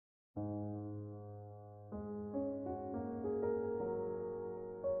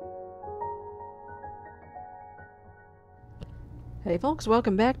Hey folks,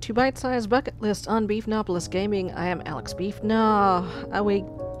 welcome back to Bite Size Bucket List on Beefgnawpolis Gaming. I am Alex Beefgnaw. We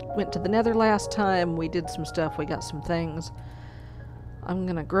went to the Nether last time. We did some stuff. We got some things. I'm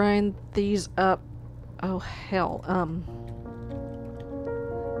gonna grind these up. Oh hell.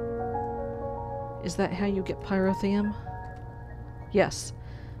 Is that how you get Pyrotheum? Yes.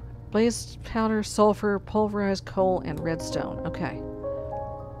 Blazed powder, sulfur, pulverized coal, and redstone. Okay.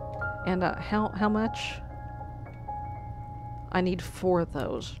 And how much? I need 4 of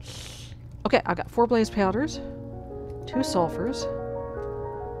those. Okay, I got 4 blaze powders, 2 sulfurs,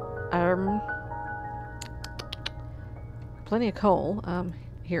 plenty of coal.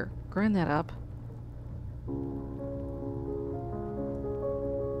 Here, grind that up.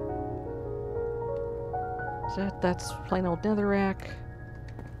 That's plain old netherrack.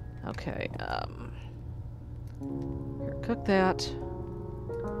 Okay, here, cook that.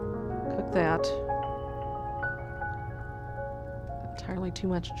 Cook that. Entirely too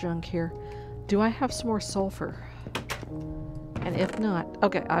much junk here. Do I have some more sulfur? And if not,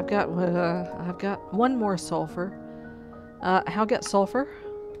 okay, I've got 1 more sulfur. How get sulfur?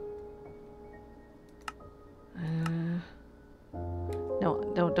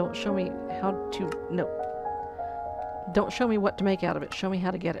 No, don't show me how to. No, don't show me what to make out of it. Show me how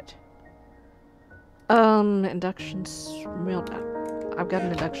to get it. Induction smelter. I've got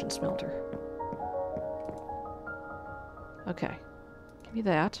an induction smelter. Okay. Give me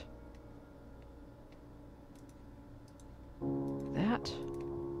that. That.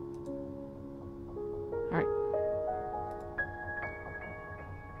 Alright.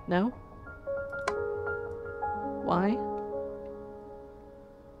 No? Why?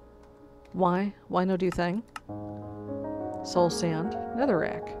 Why? Why no do thing? Soul sand.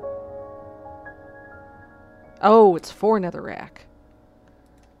 Netherrack. Oh, it's for netherrack.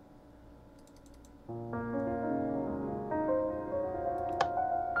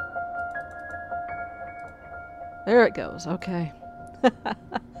 There it goes. Okay.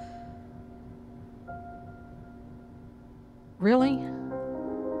 Really?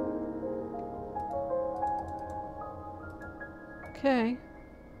 Okay.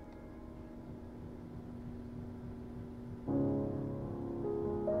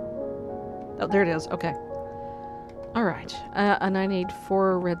 Oh, there it is. Okay. Alright. And I need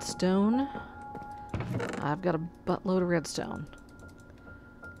 4 redstone. I've got a buttload of redstone.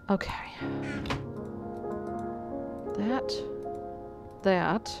 Okay.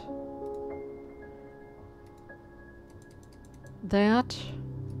 That,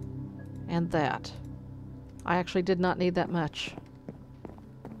 and that. I actually did not need that much.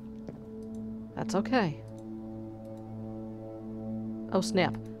 That's okay. Oh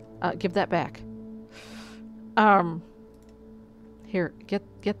snap. Give that back. Here,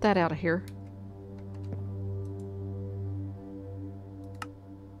 get that out of here.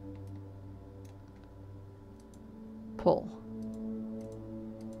 Pull.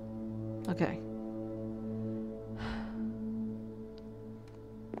 Okay.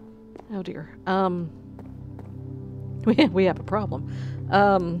 Oh dear. We have a problem.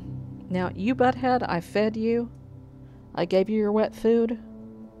 Now you butthead, I fed you. I gave you your wet food.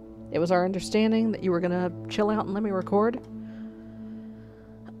 It was our understanding that you were gonna chill out and let me record.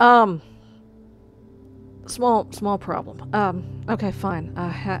 Small problem. Okay, fine.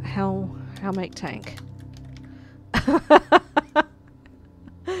 How make tank?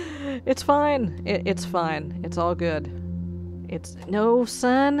 It's fine. It's fine. It's all good. It's no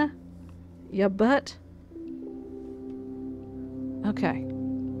son. Ya butt. Okay.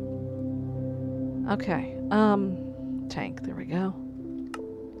 Okay. Tank. There we go.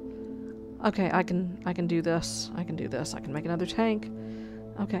 Okay, I can do this. I can do this. I can make another tank.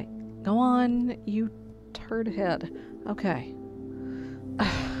 Okay. Go on, you turd head. Okay.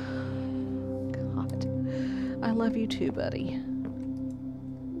 God. I love you too, buddy.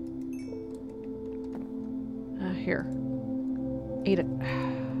 Here. Eat it.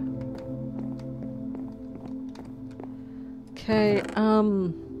 Okay,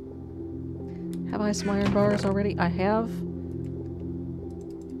 have I some iron bars already? I have.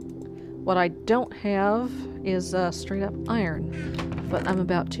 What I don't have is straight up iron, but I'm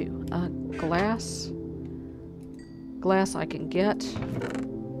about to. Glass. Glass I can get.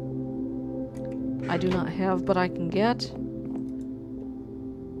 I do not have, but I can get.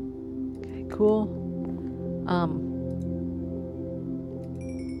 Okay, cool.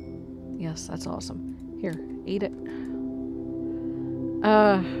 Yes, that's awesome. Here, eat it.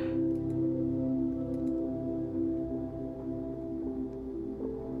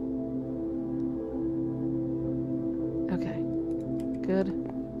 Okay. Good.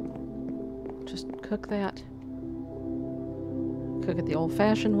 Just cook that. Cook it the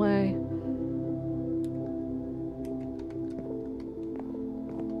old-fashioned way.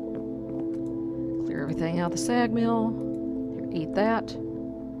 Clear everything out of the sag mill. Here, eat that.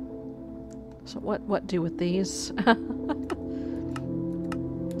 So what do with these?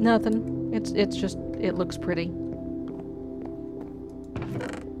 Nothing. It's just, it looks pretty.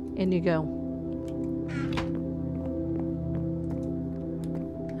 In you go.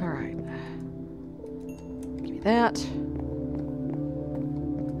 Alright. Give me that.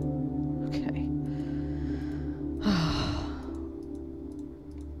 Okay.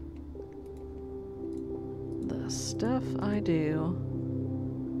 The stuff I do.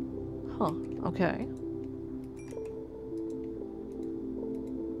 Huh. Okay.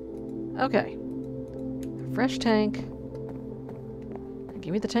 Okay. Fresh tank.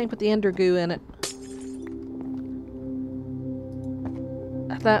 Give me the tank with the ender goo in it.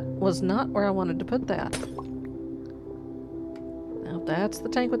 That was not where I wanted to put that. Now that's the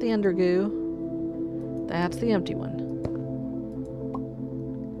tank with the ender goo. That's the empty one.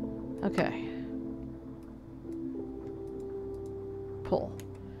 Okay. Pull.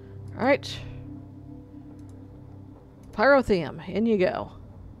 Alright. Pyrotheum, in you go.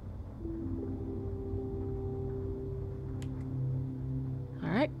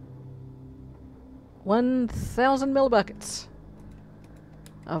 Alright. 1,000 millibuckets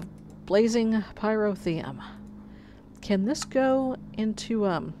of blazing pyrotheum. Can this go into,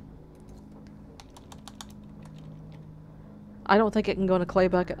 I don't think it can go in a clay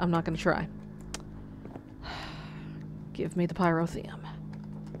bucket. I'm not going to try. Give me the pyrotheum.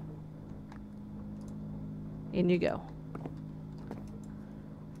 In you go.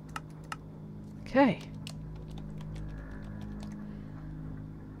 Okay.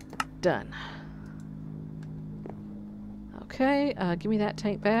 Done. Okay, give me that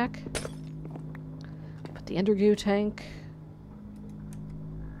tank back. Put the ender goo tank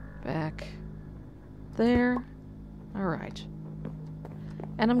back there. Alright.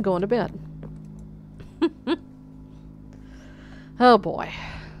 And I'm going to bed. Oh boy.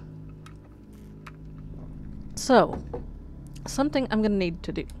 So, something I'm going to need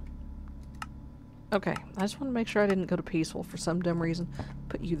to do. Okay, I just want to make sure I didn't go to peaceful for some dumb reason.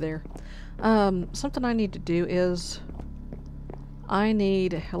 Put you there. Something I need to do is... I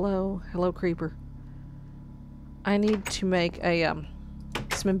need... Hello creeper. I need to make a,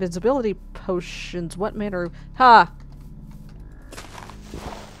 some invisibility potions. What manner of... Ha!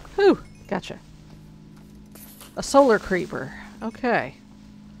 Whew! Gotcha. A solar creeper. Okay.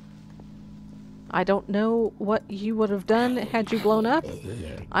 I don't know what you would have done had you blown up.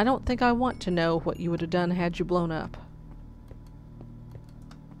 I don't think I want to know what you would have done had you blown up.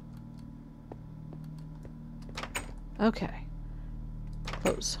 Okay.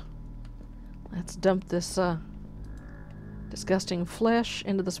 Close. Let's dump this disgusting flesh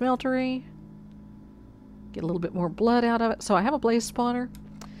into the smeltery. Get a little bit more blood out of it. So I have a blaze spawner.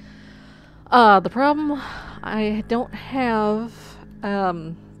 The problem, I don't have...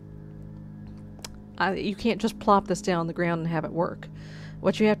 you can't just plop this down on the ground and have it work.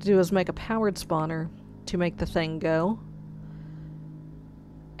 What you have to do is make a powered spawner to make the thing go.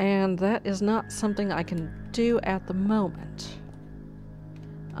 And that is not something I can do at the moment.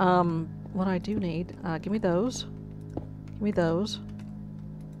 What I do need, give me those. Give me those.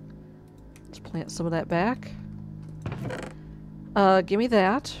 Let's plant some of that back. Give me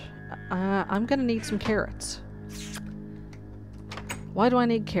that. I'm gonna need some carrots. Why do I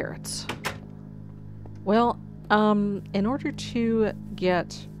need carrots? Well, in order to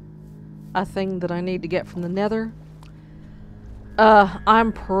get a thing that I need to get from the nether,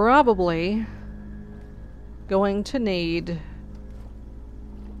 I'm probably going to need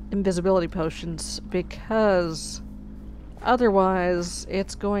invisibility potions, because otherwise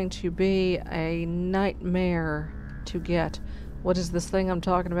it's going to be a nightmare to get. What is this thing I'm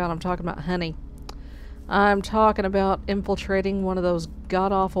talking about? I'm talking about honey. I'm talking about infiltrating one of those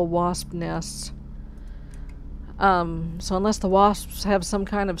god-awful wasp nests. So unless the wasps have some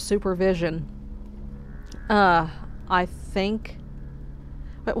kind of supervision, I think...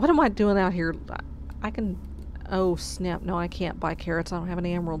 But what am I doing out here? I can... Oh, snap. No, I can't buy carrots. I don't have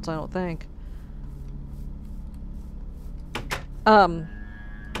any emeralds, I don't think. But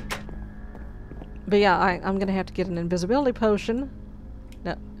yeah, I'm gonna have to get an invisibility potion.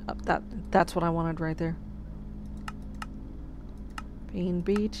 No, that's what I wanted right there. Bean,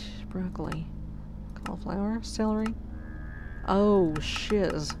 beet, broccoli, cauliflower, celery. Oh,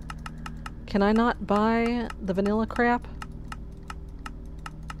 shiz. Can I not buy the vanilla crap?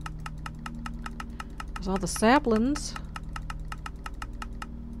 There's all the saplings.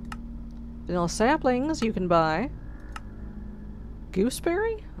 Vanilla saplings you can buy.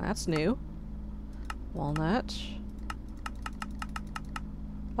 Gooseberry? That's new. Walnut.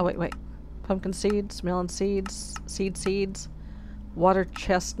 Oh, wait. Pumpkin seeds, melon seeds, seeds. Water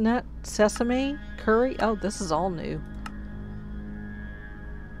chestnut, sesame, curry. Oh, this is all new.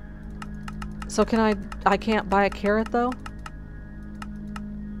 So I can't buy a carrot though?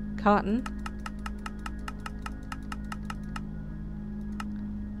 Cotton.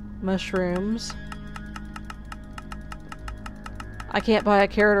 Mushrooms. I can't buy a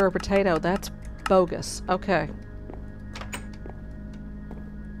carrot or a potato. That's bogus. Okay.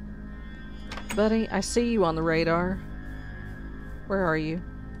 Buddy, I see you on the radar. Where are you?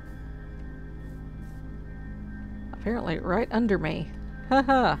 Apparently right under me.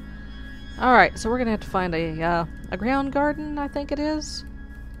 Haha. Alright, so we're gonna have to find a ground garden, I think it is,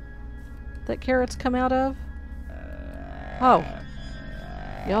 that carrots come out of. Oh.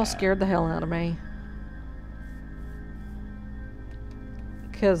 Y'all scared the hell out of me.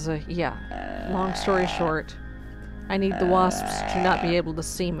 Because, yeah, long story short, I need the wasps to not be able to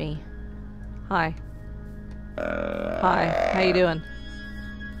see me. Hi. Hi, how you doing?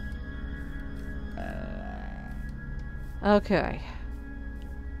 Okay.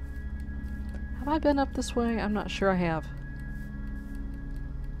 Have I been up this way? I'm not sure I have.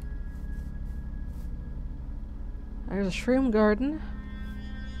 There's a shroom garden.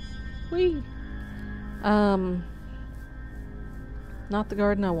 Whee! Not the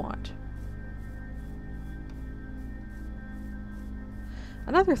garden I want.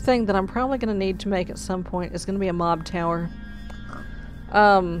 Another thing that I'm probably going to need to make at some point is going to be a mob tower.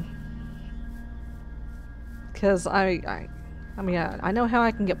 Because I mean, I know how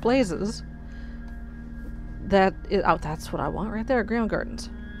I can get blazes. Oh, that's what I want right there, ground gardens.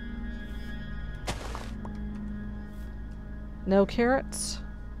 No carrots.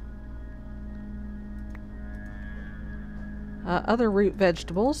 Other root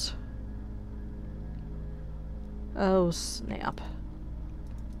vegetables. Oh, snap.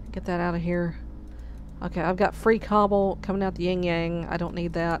 Get that out of here. Okay, I've got free cobble coming out the yin-yang. I don't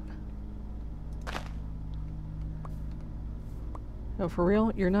need that. Oh, for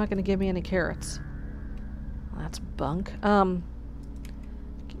real? You're not going to give me any carrots. Well, that's bunk. Alright,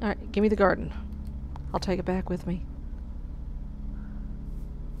 give me the garden. I'll take it back with me.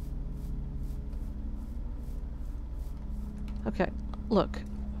 Okay, look.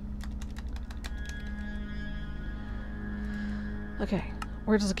 Okay,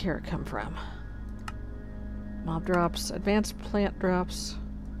 where does a carrot come from? Mob drops, advanced plant drops.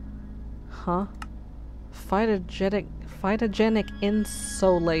 Huh? Phytogenic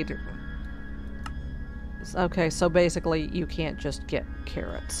insulator. Okay, so basically you can't just get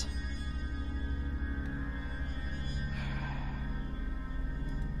carrots.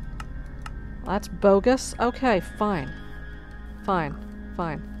 Well, that's bogus. Okay, fine. Fine.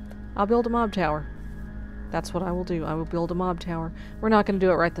 I'll build a mob tower. That's what I will do. I will build a mob tower. We're not going to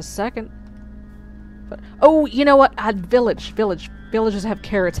do it right this second. But oh, you know what? Village. Villages have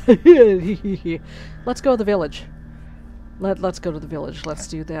carrots. Let's go to the village. Let's go to the village. Let's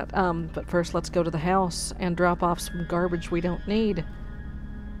do that. But first, let's go to the house and drop off some garbage we don't need.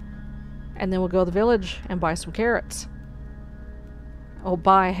 And then we'll go to the village and buy some carrots. Oh,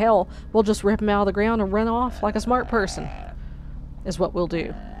 by hell. We'll just rip them out of the ground and run off like a smart person. Is what we'll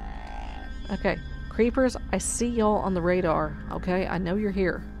do. Okay. Creepers, I see y'all on the radar. Okay? I know you're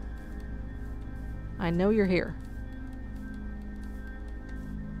here. I know you're here.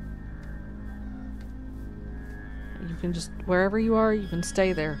 You can just, wherever you are, you can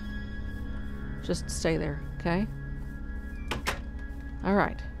stay there. Just stay there, okay?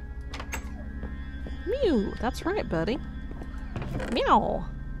 Alright. Mew! That's right, buddy. Meow!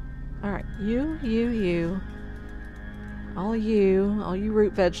 Alright, you. All you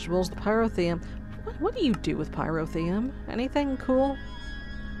root vegetables, the Pyrotheum. What do you do with Pyrotheum? Anything cool?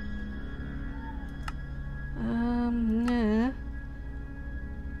 Nah.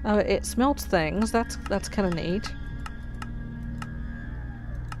 Oh, it smelts things. That's kind of neat.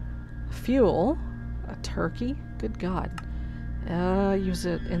 Fuel. A turkey. Good God. Use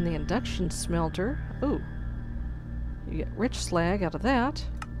it in the induction smelter. Ooh. You get rich slag out of that.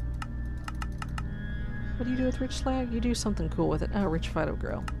 What do you do with rich slag? You do something cool with it. Oh, rich phyto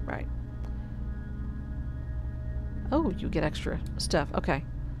grow. Right. Oh, you get extra stuff. Okay.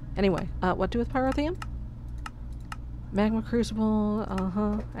 Anyway, what do with Pyrotheum? Magma crucible,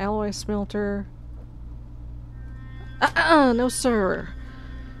 alloy smelter. No sir.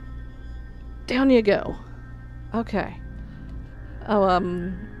 Down you go. Okay. Oh,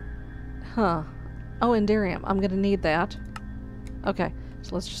 Oh, Enderium. I'm gonna need that. Okay,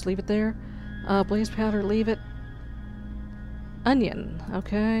 so let's just leave it there. Blaze powder, leave it. Onion.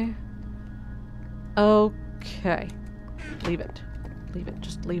 Okay. Okay. Leave it. Leave it.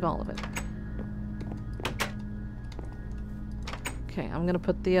 Just leave all of it. Okay, I'm gonna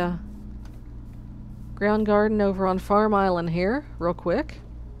put the ground garden over on Farm Island here, real quick.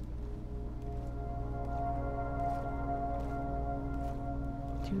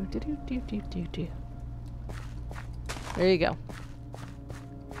 There you go.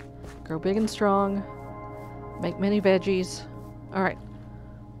 Grow big and strong. Make many veggies. Alright.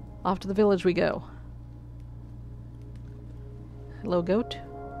 Off to the village we go. Hello, goat.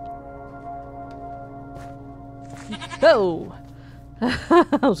 Oh!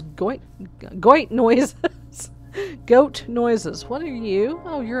 Those goit noises. Goat noises. What are you?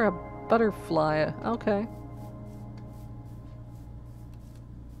 Oh, you're a butterfly. Okay.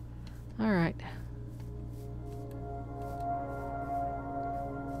 Alright.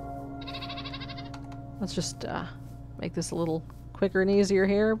 Let's just make this a little quicker and easier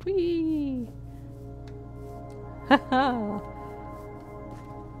here. Whee! Haha!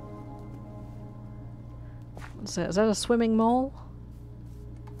 Is that a swimming mole?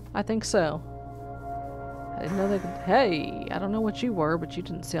 I think so. I didn't know they could. Hey! I don't know what you were, but you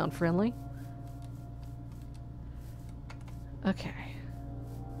didn't sound friendly. Okay.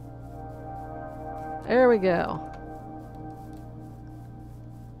 There we go.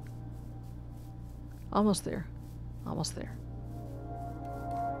 Almost there. Almost there.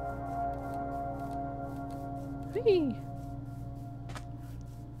 Whee!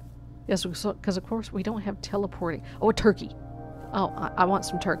 Yes, because of course we don't have teleporting. Oh, a turkey. Oh, I want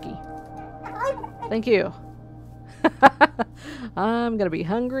some turkey. Thank you. I'm gonna be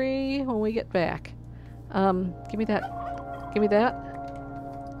hungry when we get back. Give me that. Give me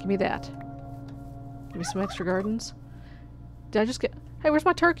that. Give me that. Give me some extra gardens. Did I just get... Hey, where's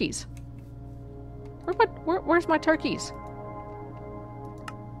my turkeys? Where's my turkeys?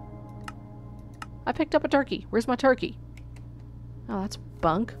 I picked up a turkey. Where's my turkey? Oh, that's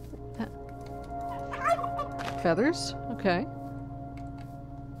bunk. Feathers. Okay.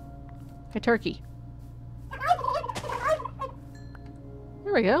 Hey, turkey.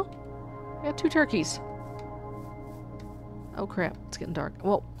 There we go. I got 2 turkeys. Oh crap, it's getting dark.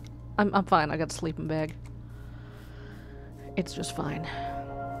 Well, I'm fine. I got a sleeping bag. It's just fine.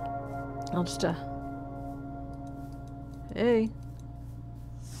 I'll just Hey.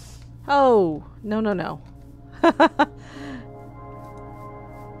 Oh, no.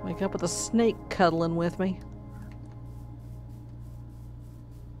 Wake up with a snake cuddling with me.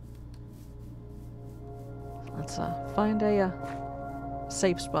 Let's find a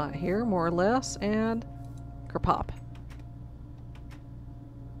safe spot here, more or less, and kerpop.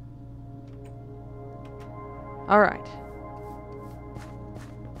 Alright.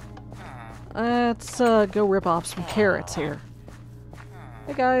 Let's go rip off some carrots here.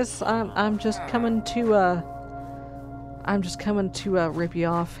 Hey guys, I'm just coming to rip you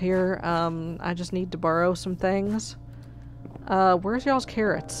off here. I just need to borrow some things. Where's y'all's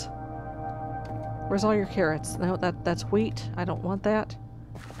carrots? Where's all your carrots? No, that's wheat. I don't want that.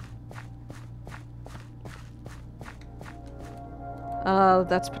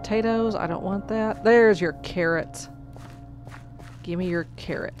 That's potatoes. I don't want that. There's your carrots. Give me your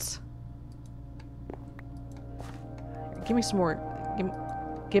carrots. Give me some more.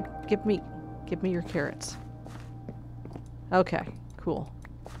 Give me your carrots. Okay, cool.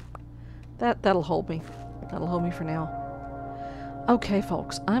 That'll hold me. That'll hold me for now. Okay,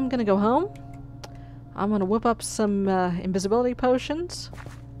 folks, I'm gonna go home. I'm gonna whip up some invisibility potions.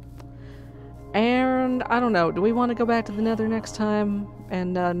 And I don't know, do we want to go back to the Nether next time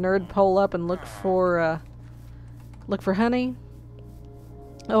and nerd pole up and look for honey?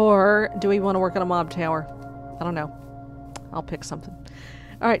 Or do we want to work on a mob tower? I don't know. I'll pick something.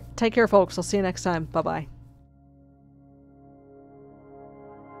 Alright, take care folks. I'll see you next time. Bye-bye.